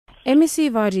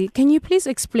MEC Vadi, can you please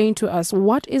explain to us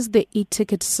what is the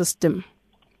e-ticket system?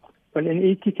 Well, an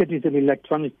e-ticket is an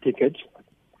electronic ticket,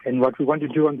 and what we want to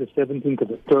do on the 17th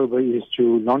of October is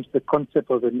to launch the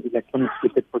concept of an electronic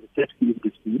ticket for the taxi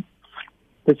industry.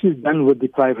 This is done with the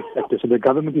private sector, so the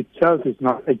government itself is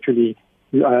not actually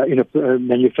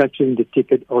manufacturing the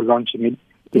ticket or launching it.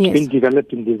 It's been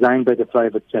developed and designed by the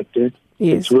private sector.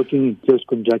 Yes. It's working in close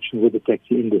conjunction with the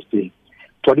taxi industry.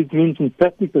 What it means in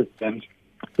practical terms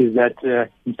is that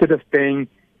instead of paying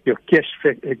your cash,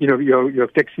 your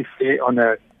taxi fare on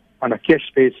a cash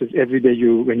basis every day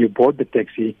when you board the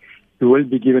taxi, you will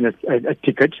be given a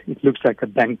ticket. It looks like a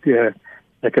bank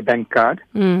card.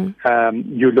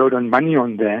 You load on money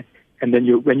on there, and then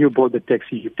when you board the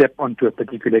taxi, you tap onto a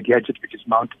particular gadget which is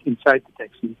mounted inside the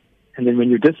taxi, and then when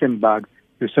you disembark,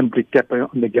 you simply tap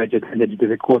on the gadget, and then it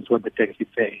records what the taxi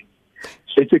fare is.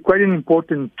 So it's quite an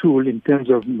important tool in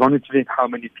terms of monitoring how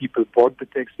many people board the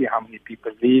taxi, how many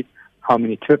people leave, how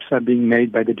many trips are being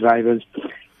made by the drivers.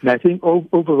 And I think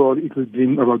overall it will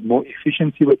bring about more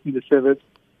efficiency within the service.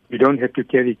 You don't have to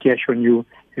carry cash on you.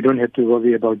 You don't have to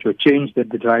worry about your change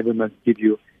that the driver must give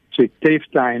you. So it saves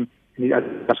time and it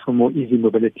allows for more easy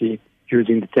mobility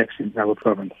using the taxi in our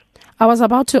province. I was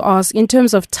about to ask, in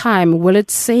terms of time, will it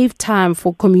save time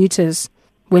for commuters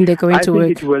when they're going to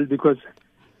work?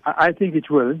 I think it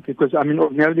will because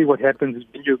ordinarily what happens is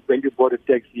when you board a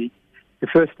taxi, the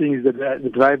first thing is that the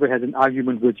driver has an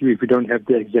argument with you if you don't have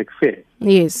the exact fare.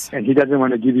 Yes. And he doesn't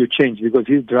want to give you change because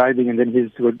he's driving and then he's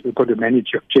got to manage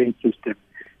your change system.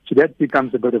 So that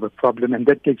becomes a bit of a problem and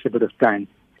that takes a bit of time.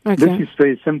 Okay. This is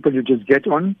very simple. You just get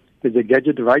on. There's a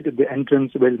gadget right at the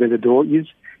entrance where the door is.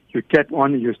 You tap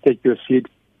on, you take your seat,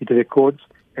 it records.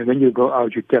 And when you go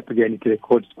out, you tap again, it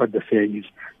records what the fare is.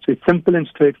 So it's simple and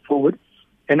straightforward.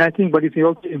 And I think what is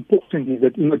also important is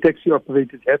that taxi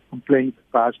operators have complained in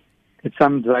the past that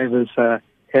some drivers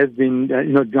have been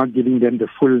not giving them the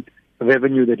full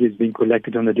revenue that is being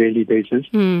collected on a daily basis.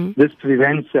 This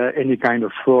prevents any kind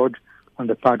of fraud on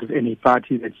the part of any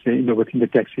party that's within the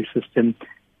taxi system.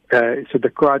 So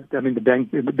the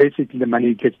bank, basically the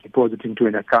money gets deposited into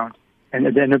an account, and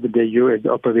at the end of the day, you as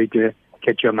the operator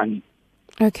get your money.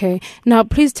 Okay. Now,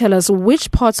 please tell us,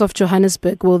 which parts of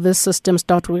Johannesburg will this system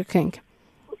start working?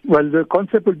 Well, the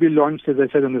concept will be launched, as I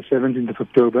said, on the 17th of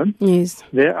October. Yes.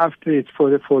 Thereafter, it's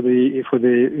for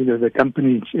the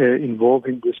companies involved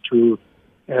in this to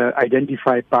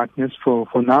identify partners. For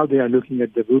now, they are looking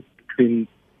at the route between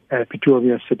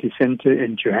Pretoria city centre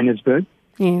and Johannesburg.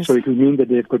 Yes. So it will mean that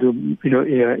they've got to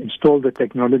install the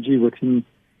technology within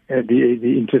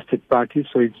the interested parties.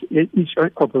 So each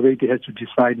operator has to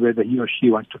decide whether he or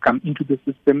she wants to come into the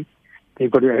system.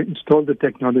 They've got to install the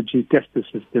technology, test the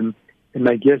system. And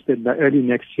my guess that by early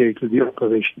next year it will be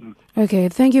operational. Okay,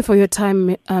 thank you for your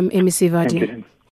time, MEC Vadi. Thank you.